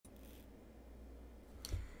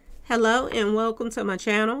Hello and welcome to my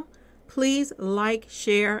channel. Please like,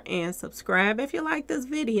 share, and subscribe if you like this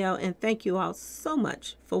video, and thank you all so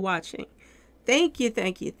much for watching. Thank you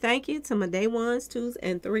to my day ones, twos,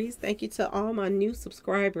 and threes. Thank you to all my new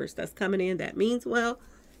subscribers that's coming in. That means well.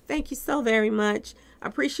 Thank you so very much. I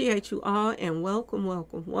appreciate you all, and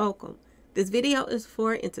welcome. This video is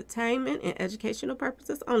for entertainment and educational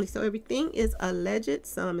purposes only, so everything is alleged,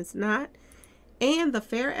 some is not. And the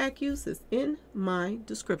fair accuse is in my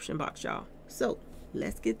description box, y'all. So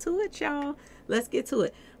let's get to it, y'all. Let's get to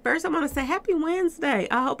it. First, I want to say happy Wednesday.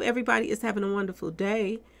 I hope everybody is having a wonderful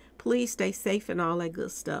day. Please stay safe and all that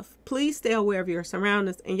good stuff. Please stay aware of your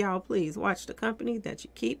surroundings. And y'all, please watch the company that you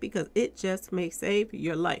keep, because it just may save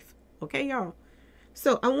your life. Okay, y'all?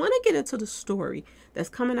 So I want to get into the story that's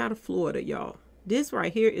coming out of Florida, y'all. This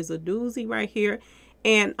right here is a doozy right here.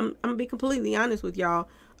 And I'm going to be completely honest with y'all.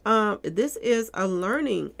 This is a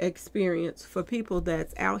learning experience for people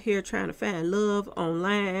that's out here trying to find love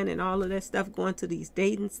online and all of that stuff, going to these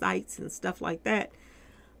dating sites and stuff like that.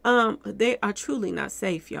 They are truly not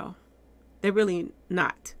safe, y'all. They're really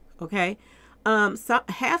not. Okay. So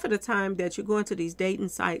half of the time that you're going to these dating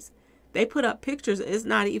sites, they put up pictures. It's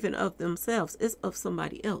not even of themselves. It's of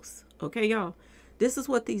somebody else. Okay, y'all. This is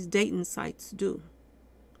what these dating sites do.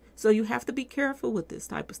 So you have to be careful with this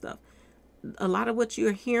type of stuff. A lot of what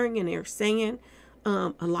you're hearing and they're saying,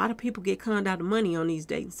 a lot of people get conned out of money on these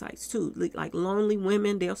dating sites too. Like lonely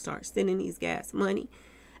women, they'll start sending these guys money.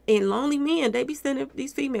 And lonely men, they be sending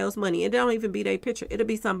these females money. And it don't even be their picture. It'll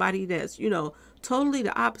be somebody that's, you know, totally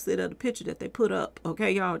the opposite of the picture that they put up.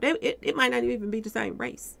 Okay, y'all. It might not even be the same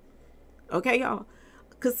race. Okay, y'all.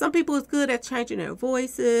 Because some people is good at changing their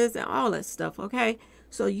voices and all that stuff. Okay.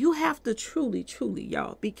 So you have to truly,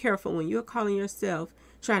 y'all, be careful when you're calling yourself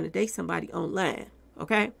trying to date somebody online.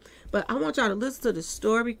 Okay. But I want y'all to listen to the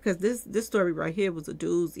story, because this story right here was a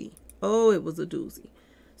doozy. Oh, it was a doozy.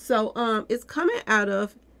 So it's coming out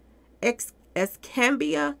of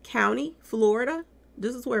Escambia County, Florida.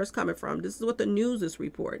 This is where it's coming from. This is what the news is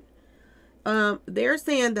reporting. They're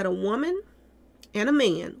saying that a woman and a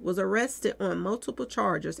man was arrested on multiple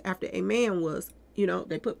charges after a man was, you know,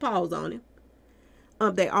 they put paws on him.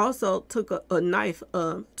 They also took a knife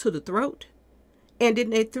to the throat, and then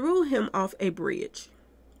they threw him off a bridge.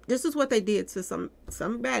 This is what they did to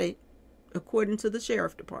somebody, according to the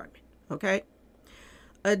sheriff department. Okay.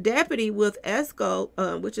 A deputy with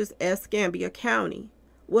ESCO, which is Escambia County,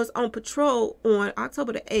 was on patrol on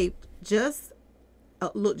October the 8th, just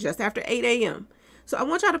after 8 a.m. So I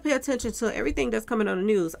want y'all to pay attention to everything that's coming on the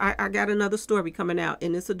news. I got another story coming out,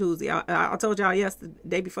 and it's a doozy. I told y'all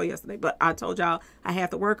day before yesterday, but I told y'all I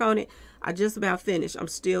have to work on it. I just about finished. I'm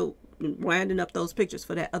still winding up those pictures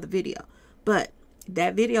for that other video. But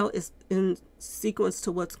that video is in sequence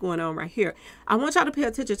to what's going on right here. I want y'all to pay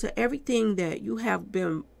attention to everything that you have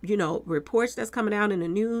been, you know, reports that's coming out in the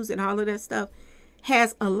news and all of that stuff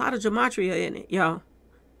has a lot of gematria in it, y'all.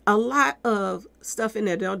 A lot of stuff in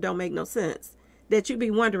there don't make no sense. That you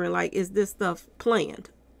be wondering, like, is this stuff planned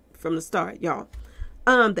from the start, y'all?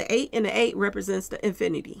 The 8 and the 8 represents the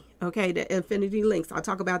infinity. Okay, the infinity links. I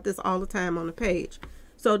talk about this all the time on the page.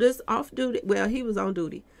 So this off duty, well, he was on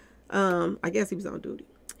duty. I guess he was on duty.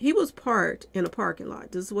 He was parked in a parking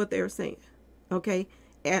lot. This is what they were saying. Okay,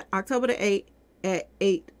 at October the 8th at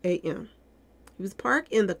 8 a.m. He was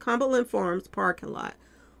parked in the Cumberland Farms parking lot.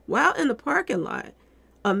 While in the parking lot,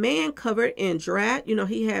 a man covered in dried, you know,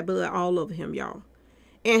 he had blood all over him, y'all.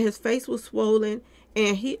 And his face was swollen,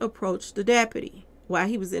 and he approached the deputy while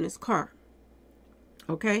he was in his car.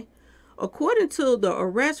 Okay. According to the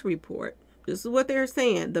arrest report, this is what they're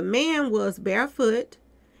saying. The man was barefoot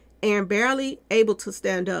and barely able to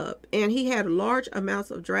stand up. And he had large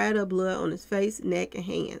amounts of dried up blood on his face, neck, and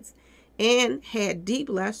hands. And had deep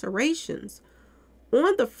lacerations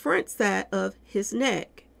on the front side of his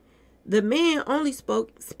neck. The man only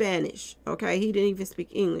spoke Spanish, okay? He didn't even speak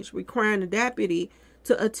English, requiring the deputy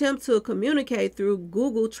to attempt to communicate through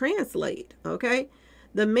Google Translate, okay?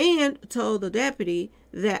 The man told the deputy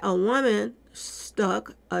that a woman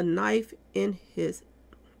stuck a knife in his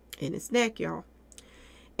neck, y'all.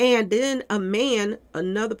 And then a man,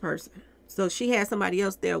 another person. So she had somebody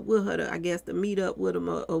else there with her, I guess, to meet up with him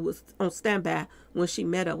or was on standby when she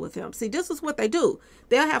met up with him. See, this is what they do.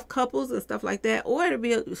 They'll have couples and stuff like that, or it'll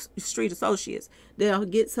be street associates. They'll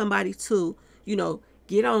get somebody to, you know,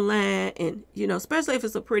 get online and, you know, especially if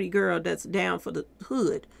it's a pretty girl that's down for the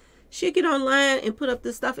hood. She'll get online and put up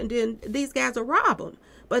this stuff, and then these guys will rob him.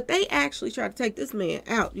 But they actually try to take this man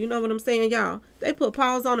out. You know what I'm saying, y'all? They put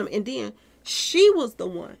paws on him, and then she was the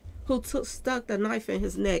one who stuck the knife in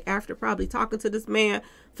his neck after probably talking to this man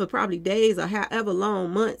for probably days or however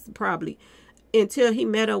long, months probably, until he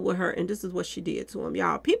met up with her. And this is what she did to him,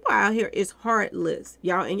 y'all. People out here is heartless,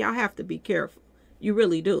 y'all, and y'all have to be careful. You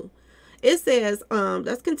really do. It says,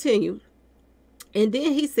 let's continue. And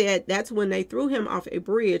then he said that's when they threw him off a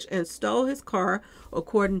bridge and stole his car,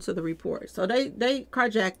 according to the report. So they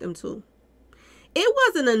carjacked him too. It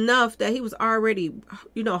wasn't enough that he was already,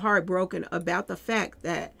 heartbroken about the fact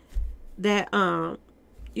that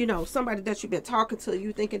somebody that you've been talking to,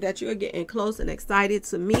 you thinking that you're getting close and excited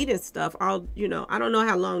to meet and stuff. I don't know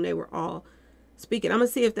how long they were all speaking. I'm going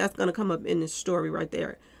to see if that's going to come up in this story right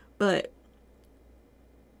there.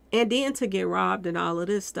 And then to get robbed and all of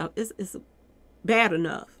this stuff is bad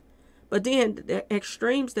enough. But then the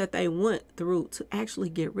extremes that they went through to actually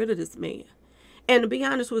get rid of this man. And to be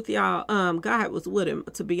honest with y'all, God was with him,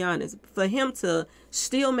 to be honest. For him to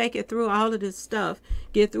still make it through all of this stuff,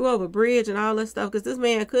 get through over a bridge and all that stuff, because this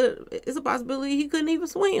man it's a possibility he couldn't even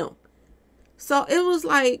swim. So it was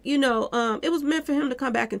like, it was meant for him to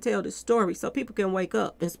come back and tell this story so people can wake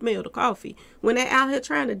up and smell the coffee when they're out here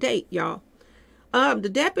trying to date, y'all. The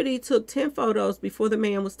deputy took 10 photos before the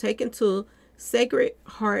man was taken to Sacred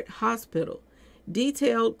Heart Hospital.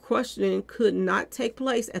 Detailed questioning could not take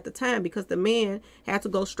place at the time because the man had to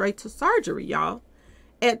go straight to surgery, y'all.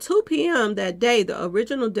 At 2 p.m. that day, the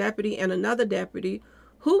original deputy and another deputy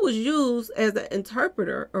who was used as an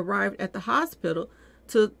interpreter arrived at the hospital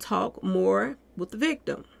to talk more with the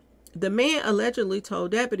victim. The man allegedly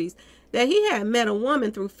told deputies that he had met a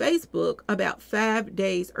woman through Facebook about 5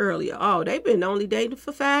 days earlier. Oh, they've been only dating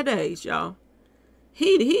for 5 days, y'all.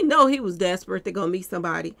 He know he was desperate to go meet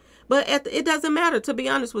somebody. But it doesn't matter, to be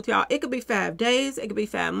honest with y'all. It could be 5 days. It could be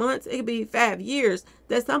 5 months. It could be 5 years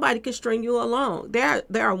that somebody could string you along. There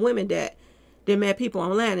are women that met people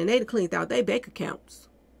online and they cleaned out their bank accounts.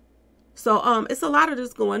 So it's a lot of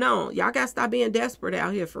this going on. Y'all got to stop being desperate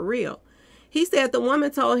out here for real. He said the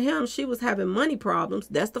woman told him she was having money problems.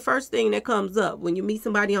 That's the first thing that comes up when you meet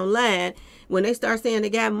somebody online. When they start saying they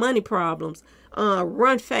got money problems,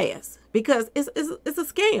 run fast because it's a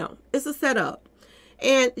scam. It's a setup.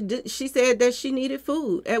 And she said that she needed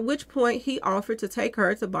food, at which point he offered to take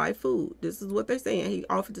her to buy food. This is what they're saying. He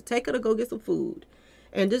offered to take her to go get some food.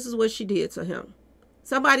 And this is what she did to him.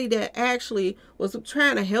 Somebody that actually was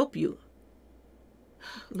trying to help you.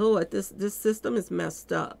 Lord, this system is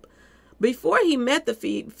messed up. Before he met the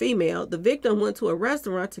female, the victim went to a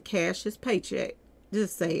restaurant to cash his paycheck.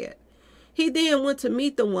 Just say it. He then went to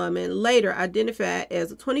meet the woman, later identified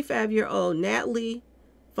as a 25-year-old Natalie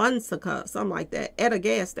Fonseca, something like that, at a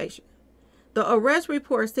gas station. The arrest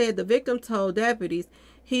report said the victim told deputies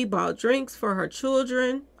he bought drinks for her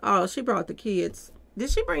children. Oh, she brought the kids. Did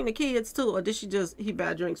she bring the kids too, or did he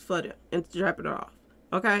buy drinks for them and drop it off?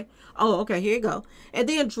 Okay. Oh, okay, here you go. And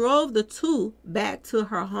then drove the two back to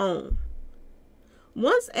her home.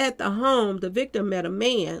 Once at the home, the victim met a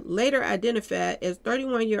man, later identified as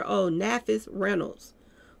 31-year-old Nafis Reynolds,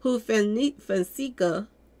 who Fonseca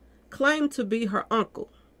claimed to be her uncle.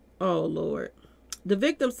 Oh, Lord. The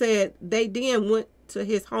victim said they then went to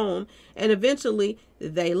his home and eventually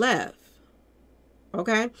they left.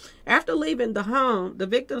 Okay. After leaving the home, the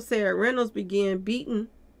victim said Reynolds began beating,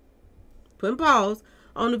 putting paws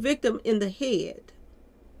on the victim in the head.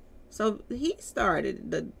 So he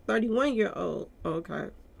started, the 31-year-old, okay,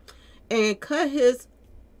 and cut his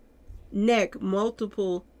neck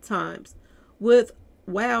multiple times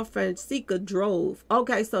while Fonseca drove.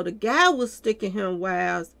 Okay, so the guy was sticking him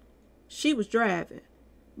while she was driving.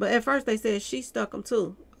 But at first they said she stuck him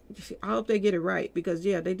too. I hope they get it right because,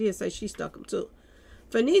 yeah, they did say she stuck him too.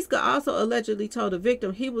 Fonseca also allegedly told the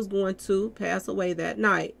victim he was going to pass away that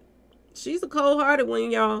night. She's a cold-hearted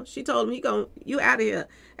one, y'all. She told him, you out of here.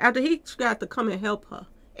 After he got to come and help her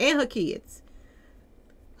and her kids.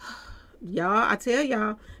 Y'all, I tell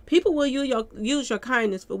y'all, people will use your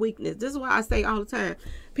kindness for weakness. This is why I say all the time.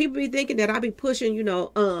 People be thinking that I be pushing,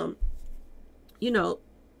 to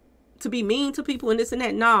be mean to people and this and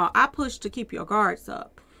that. No, I push to keep your guards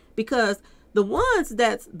up. Because the ones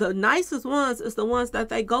that's the nicest ones is the ones that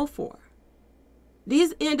they go for.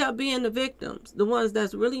 These end up being the victims, the ones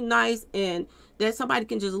that's really nice and that somebody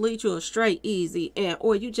can just lead you astray easy,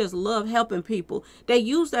 or you just love helping people. They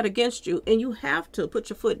use that against you, and you have to put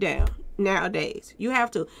your foot down nowadays. You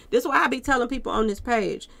have to. This is why I be telling people on this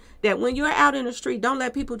page that when you're out in the street, don't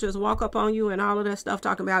let people just walk up on you and all of that stuff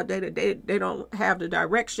talking about they don't have the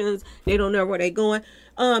directions, they don't know where they're going.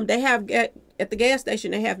 They have at the gas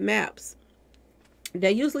station, they have maps.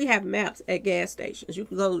 They usually have maps at gas stations. You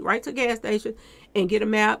can go right to a gas station and get a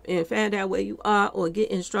map and find out where you are, or get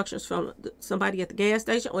instructions from somebody at the gas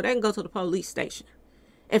station, or they can go to the police station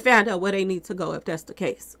and find out where they need to go if that's the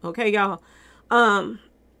case. Okay, y'all?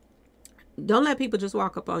 Don't let people just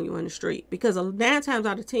walk up on you in the street, because 9 times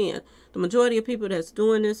out of 10, the majority of people that's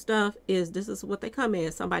doing this stuff this is what they come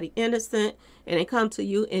as, somebody innocent, and they come to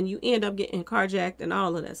you and you end up getting carjacked and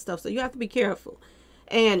all of that stuff. So you have to be careful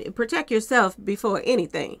and protect yourself before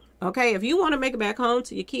anything. Okay, if you want to make it back home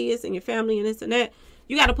to your kids and your family and this and that,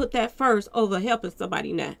 you got to put that first over helping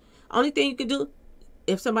somebody. Now, only thing you can do,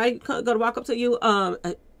 if somebody go to walk up to you,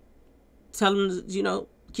 tell them,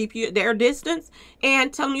 keep their distance,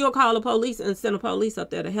 and tell them you'll call the police and send the police up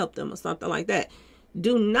there to help them or something like that.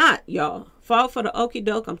 Do not, y'all, fall for the okie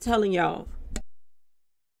doke. I'm telling y'all.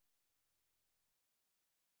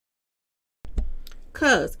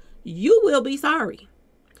 Because you will be sorry.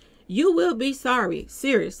 You will be sorry.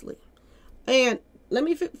 Seriously. And let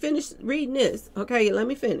me finish reading this. Okay, let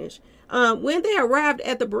me finish. When they arrived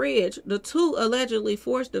at the bridge, the two allegedly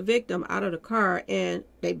forced the victim out of the car and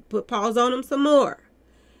they put paws on him some more.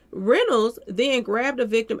 Reynolds then grabbed the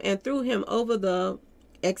victim and threw him over the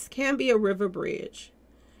Escambia River Bridge.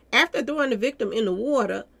 After throwing the victim in the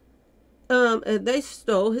water, they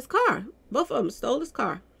stole his car. Both of them stole his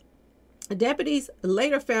car. Deputies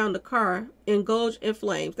later found the car engulfed in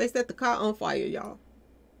flames. They set the car on fire, y'all.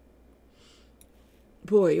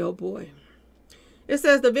 Boy, oh boy. It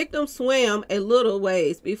says the victim swam a little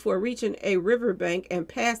ways before reaching a riverbank and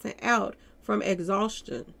passing out from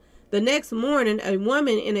exhaustion. The next morning, a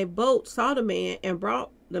woman in a boat saw the man and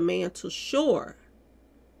brought the man to shore.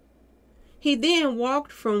 He then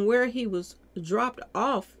walked from where he was dropped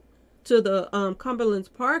off to the Cumberland's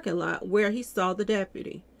parking lot, where he saw the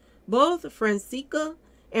deputy. Both Francica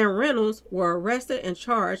and Reynolds were arrested and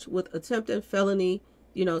charged with attempted felony,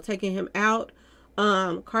 taking him out,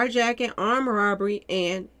 carjacking, armed robbery,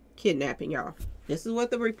 and kidnapping, y'all. This is what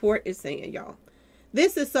the report is saying, y'all.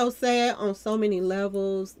 This is so sad on so many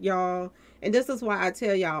levels, y'all. And this is why I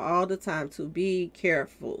tell y'all all the time to be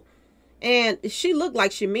careful. And she looked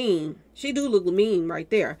like she mean. She do look mean right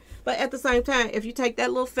there. But at the same time, if you take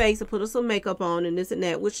that little face and put her some makeup on and this and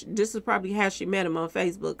that, which this is probably how she met him on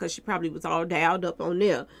Facebook, because she probably was all dialed up on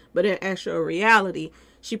there. But in actual reality,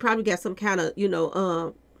 she probably got some kind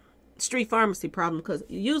of, street pharmacy problem. Because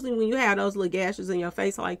usually when you have those little gashes in your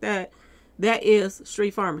face like that, that is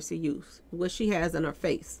street pharmacy use, what she has in her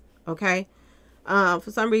face. Okay. For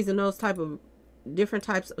some reason, those different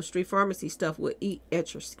types of street pharmacy stuff will eat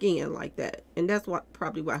at your skin like that. And that's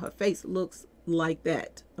probably why her face looks like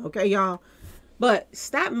that. Okay, y'all. But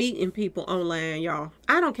stop meeting people online, y'all.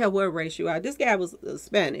 I don't care what race you are. This guy was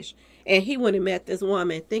Spanish, and he went and met this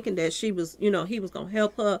woman thinking that she was, he was going to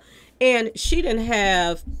help her. And she didn't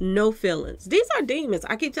have no feelings. These are demons.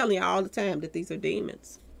 I keep telling you all the time that these are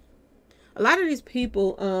demons. A lot of these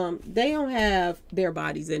people, they don't have their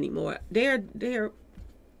bodies anymore. They're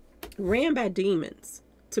ran by demons,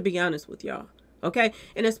 to be honest with y'all. Okay?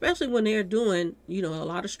 And especially when they're doing, a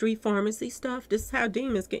lot of street pharmacy stuff. This is how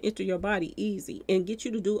demons can enter your body easy and get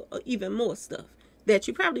you to do even more stuff that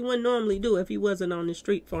you probably wouldn't normally do if you wasn't on the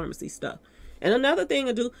street pharmacy stuff. And another thing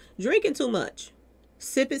to do, drinking too much.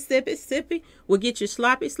 Sip it will get you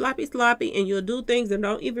sloppy, and you'll do things and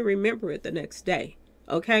don't even remember it the next day.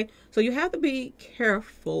 Okay? So you have to be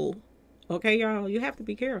careful. Okay, y'all? You have to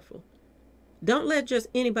be careful. Don't let just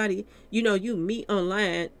anybody, you meet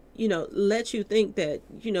online, let you think that,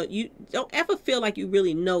 you don't ever feel like you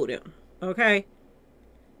really know them. Okay?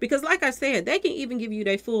 Because like I said, they can even give you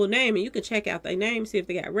their full name and you can check out their name, see if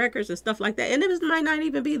they got records and stuff like that. And it might not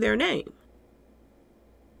even be their name.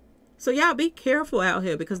 So y'all be careful out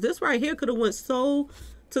here, because this right here could have went so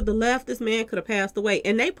to the left. This man could have passed away,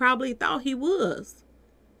 and they probably thought he was.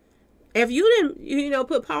 If you didn't,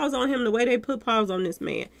 put paws on him the way they put paws on this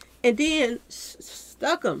man, and then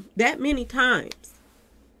stuck him that many times,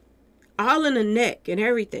 all in the neck and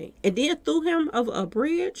everything, and then threw him over a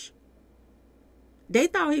bridge, they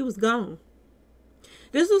thought he was gone.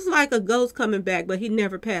 This was like a ghost coming back, but he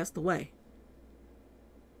never passed away.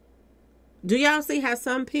 Do y'all see how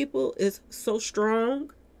some people is so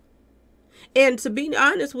strong? And to be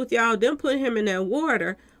honest with y'all, them putting him in that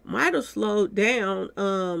water might have slowed down,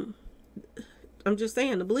 I'm just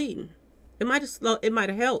saying, the bleeding. It might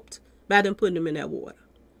have helped by them putting him in that water.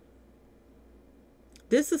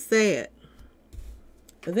 This is sad.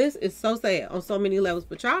 This is so sad on so many levels.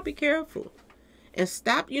 But y'all be careful. And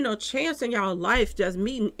stop, chancing y'all life just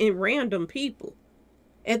meeting in random people.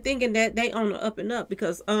 And thinking that they on the up and up.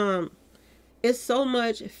 Because, It's so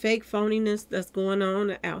much fake phoniness that's going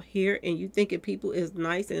on out here, and you thinking people is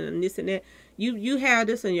nice and this and that. You have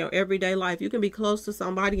this in your everyday life. You can be close to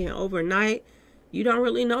somebody, and overnight you don't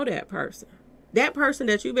really know that person. That person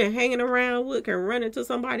that you've been hanging around with can run into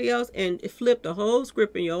somebody else and flip the whole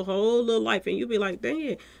script in your whole little life, and you be like,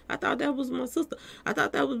 dang, I thought that was my sister, I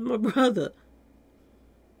thought that was my brother.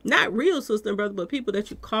 Not real sister and brother, but people that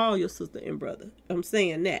you call your sister and brother. I'm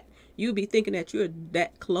saying that. You be thinking that you're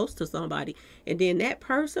that close to somebody, and then that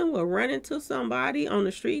person will run into somebody on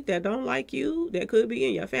the street that don't like you, that could be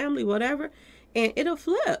in your family, whatever, and it'll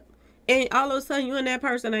flip. And all of a sudden, you and that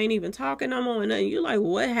person ain't even talking no more, and then you're like,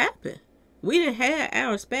 what happened? We didn't have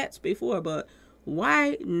our spats before, but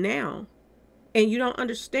why now? And you don't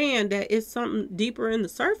understand that it's something deeper in the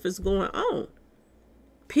surface going on.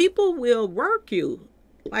 People will work you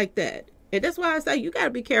like that. And that's why I say you got to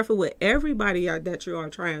be careful with everybody that you are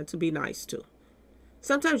trying to be nice to.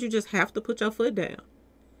 Sometimes you just have to put your foot down.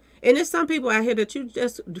 And there's some people out here that you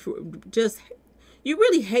just you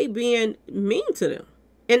really hate being mean to them.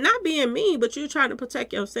 And not being mean, but you're trying to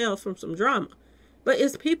protect yourself from some drama. But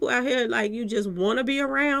it's people out here like you just want to be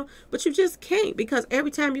around, but you just can't, because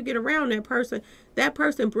every time you get around that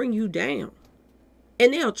person bring you down.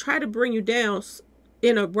 And they'll try to bring you down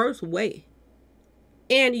in a worse way.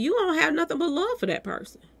 And you don't have nothing but love for that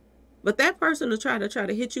person. But that person will try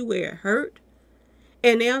to hit you where it hurt.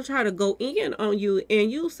 And they'll try to go in on you.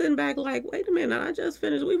 And you sitting back like, wait a minute, I just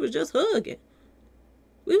finished. We was just hugging.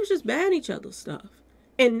 We was just buying each other's stuff.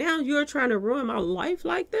 And now you're trying to ruin my life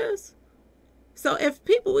like this? So if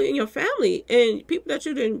people in your family and people that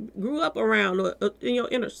you didn't grew up around or in your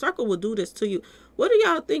inner circle will do this to you, what do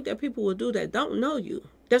y'all think that people will do that don't know you?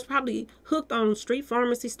 That's probably hooked on street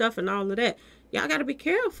pharmacy stuff and all of that. Y'all got to be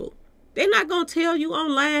careful. They're not going to tell you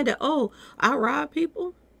online that, oh, I rob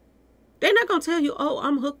people. They're not going to tell you, oh,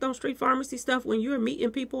 I'm hooked on street pharmacy stuff when you're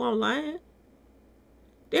meeting people online.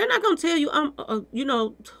 They're not going to tell you I'm,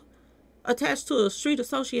 attached to a street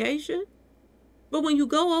association. But when you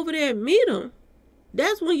go over there and meet them,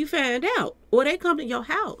 that's when you find out. Or they come to your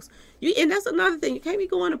house. And that's another thing. You can't be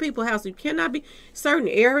going to people's house. You cannot be certain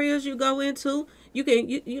areas you go into. You can,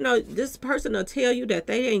 this person will tell you that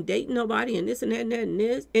they ain't dating nobody and this and that and that and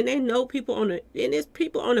this. And they know people and it's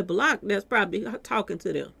people on the block that's probably talking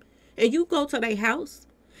to them. And you go to their house.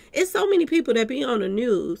 It's so many people that be on the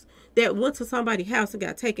news that went to somebody's house and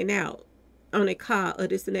got taken out on a car or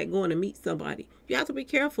this and that going to meet somebody. You have to be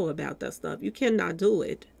careful about that stuff. You cannot do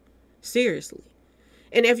it. Seriously.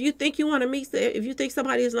 And if you think you want to meet, if you think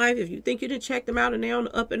somebody is nice, if you think you didn't check them out and they're on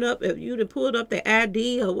the up and up, if you done pulled up their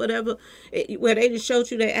ID or whatever, where they just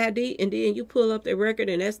showed you their ID and then you pull up their record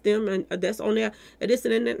and that's them and that's on there, and this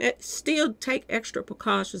and that, still take extra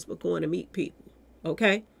precautions for going to meet people.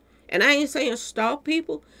 Okay? And I ain't saying stalk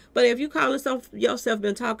people, but if you call yourself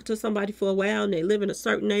been talking to somebody for a while and they live in a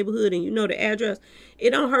certain neighborhood and you know the address,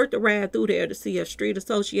 it don't hurt to ride through there to see if street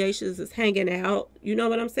associations is hanging out. You know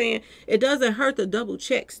what I'm saying? It doesn't hurt to double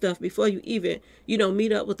check stuff before you even,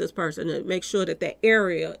 meet up with this person and make sure that that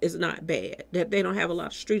area is not bad, that they don't have a lot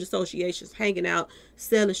of street associations hanging out,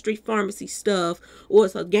 selling street pharmacy stuff, or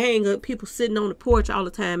it's a gang of people sitting on the porch all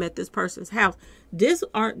the time at this person's house. These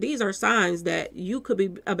are signs that you could be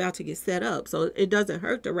about to get set up. So it doesn't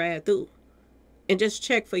hurt to ride through and just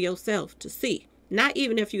check for yourself to see. Not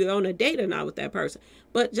even if you're on a date or not with that person,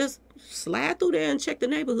 but just slide through there and check the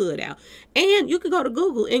neighborhood out. And you can go to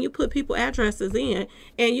Google and you put people addresses in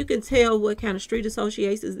and you can tell what kind of street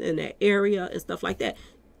associations in that area and stuff like that.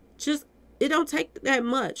 It don't take that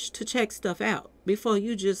much to check stuff out before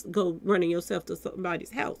you just go running yourself to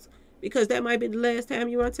somebody's house. Because that might be the last time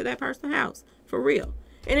you run to that person's house. For real.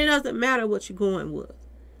 And it doesn't matter what you're going with.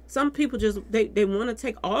 Some people just, they want to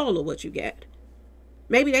take all of what you got.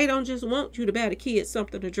 Maybe they don't just want you to buy the kids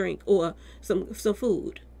something to drink or some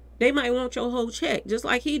food. They might want your whole check, just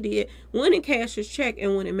like he did. Went and cashed his check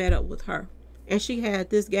and went and met up with her. And she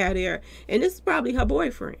had this guy there. And this is probably her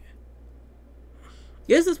boyfriend.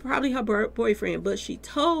 But she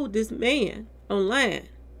told this man online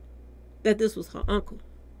that this was her uncle.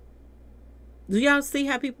 Do y'all see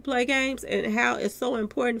how people play games and how it's so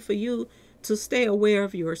important for you to stay aware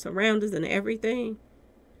of your surroundings and everything?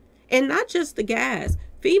 And not just the guys,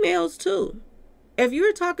 females too. If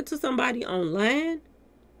you're talking to somebody online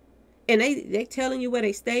and they telling you where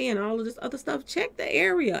they stay and all of this other stuff, check the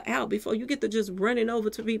area out before you get to just running over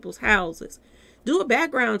to people's houses. Do a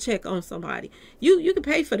background check on somebody. You can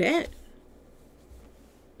pay for that.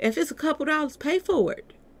 If it's a couple dollars, pay for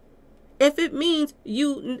it. If it means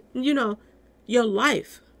your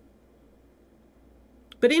life.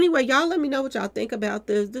 But anyway, y'all let me know what y'all think about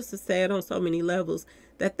this. This is sad on so many levels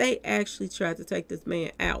that they actually tried to take this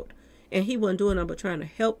man out. And he wasn't doing nothing but trying to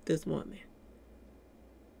help this woman.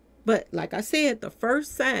 But like I said, the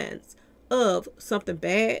first signs of something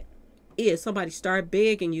bad is somebody start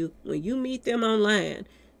begging you when you meet them online.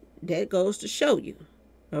 That goes to show you,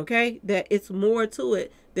 okay, that it's more to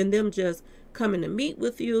it than them just coming to meet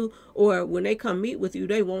with you, or when they come meet with you,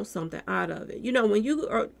 they want something out of it. You know, when you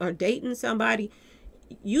are dating somebody,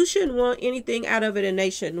 you shouldn't want anything out of it, and they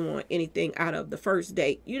shouldn't want anything out of the first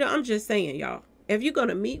date. You know, I'm just saying, y'all. If you're going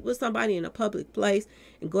to meet with somebody in a public place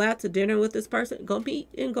and go out to dinner with this person, go meet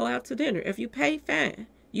and go out to dinner. If you pay, fine.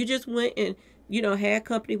 You just went and, you know, had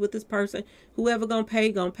company with this person. Whoever going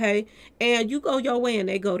to pay. And you go your way and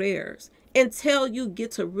they go theirs. Until you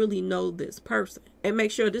get to really know this person. And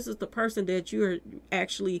make sure this is the person that you're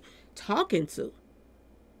actually talking to.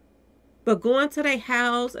 But going to their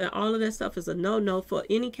house and all of that stuff is a no-no for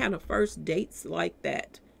any kind of first dates like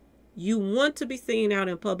that. You want to be seen out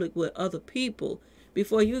in public with other people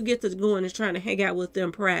before you get to going and trying to hang out with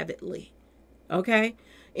them privately. Okay?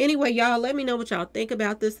 Anyway, y'all, let me know what y'all think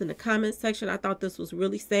about this in the comment section. I thought this was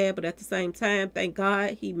really sad, but at the same time, thank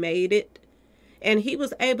God he made it. And he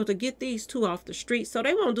was able to get these two off the street so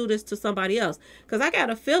they won't do this to somebody else. Because I got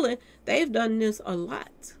a feeling they've done this a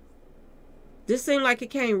lot. This seemed like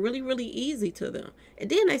it came really, really easy to them. And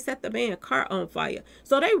then they set the man's car on fire.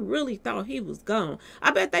 So they really thought he was gone.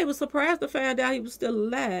 I bet they were surprised to find out he was still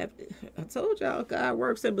alive. I told y'all, God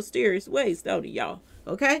works in mysterious ways, don't he, y'all?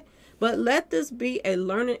 Okay? But let this be a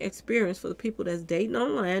learning experience for the people that's dating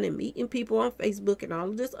online and meeting people on Facebook and all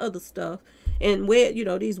of this other stuff. And where, you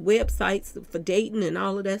know, these websites for dating and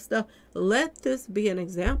all of that stuff. Let this be an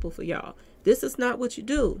example for y'all. This is not what you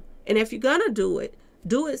do. And if you're going to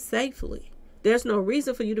do it safely. There's no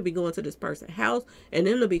reason for you to be going to this person's house and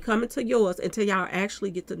them to be coming to yours until y'all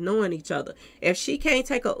actually get to knowing each other. If she can't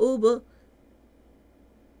take an Uber,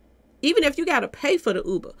 even if you got to pay for the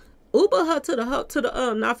Uber her to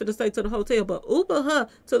the not for to say to the hotel, but Uber her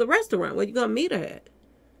to the restaurant where you're gonna meet her at.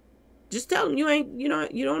 Just tell them you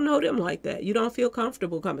don't know them like that. You don't feel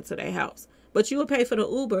comfortable coming to their house, but you will pay for the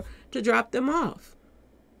Uber to drop them off.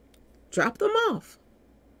 Drop them off.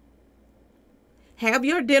 Have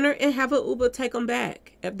your dinner and have an Uber take them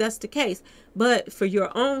back, if that's the case. But for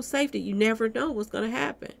your own safety, you never know what's going to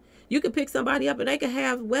happen. You can pick somebody up and they can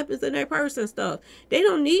have weapons in their purse and stuff. They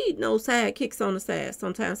don't need no sidekicks on the side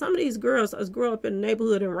sometimes. Some of these girls grow up in the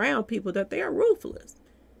neighborhood and around people that they are ruthless.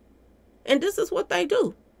 And this is what they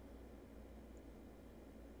do.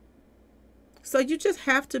 So you just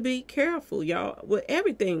have to be careful, y'all, with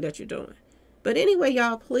everything that you're doing. But anyway,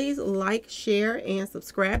 y'all, please like, share, and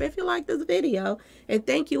subscribe if you like this video. And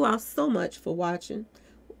thank you all so much for watching.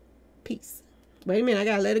 Peace. Wait a minute, I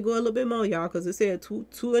gotta let it go a little bit more, y'all, because it said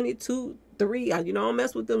 222, 3. You know, I don't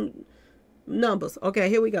mess with them numbers. Okay,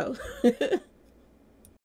 here we go.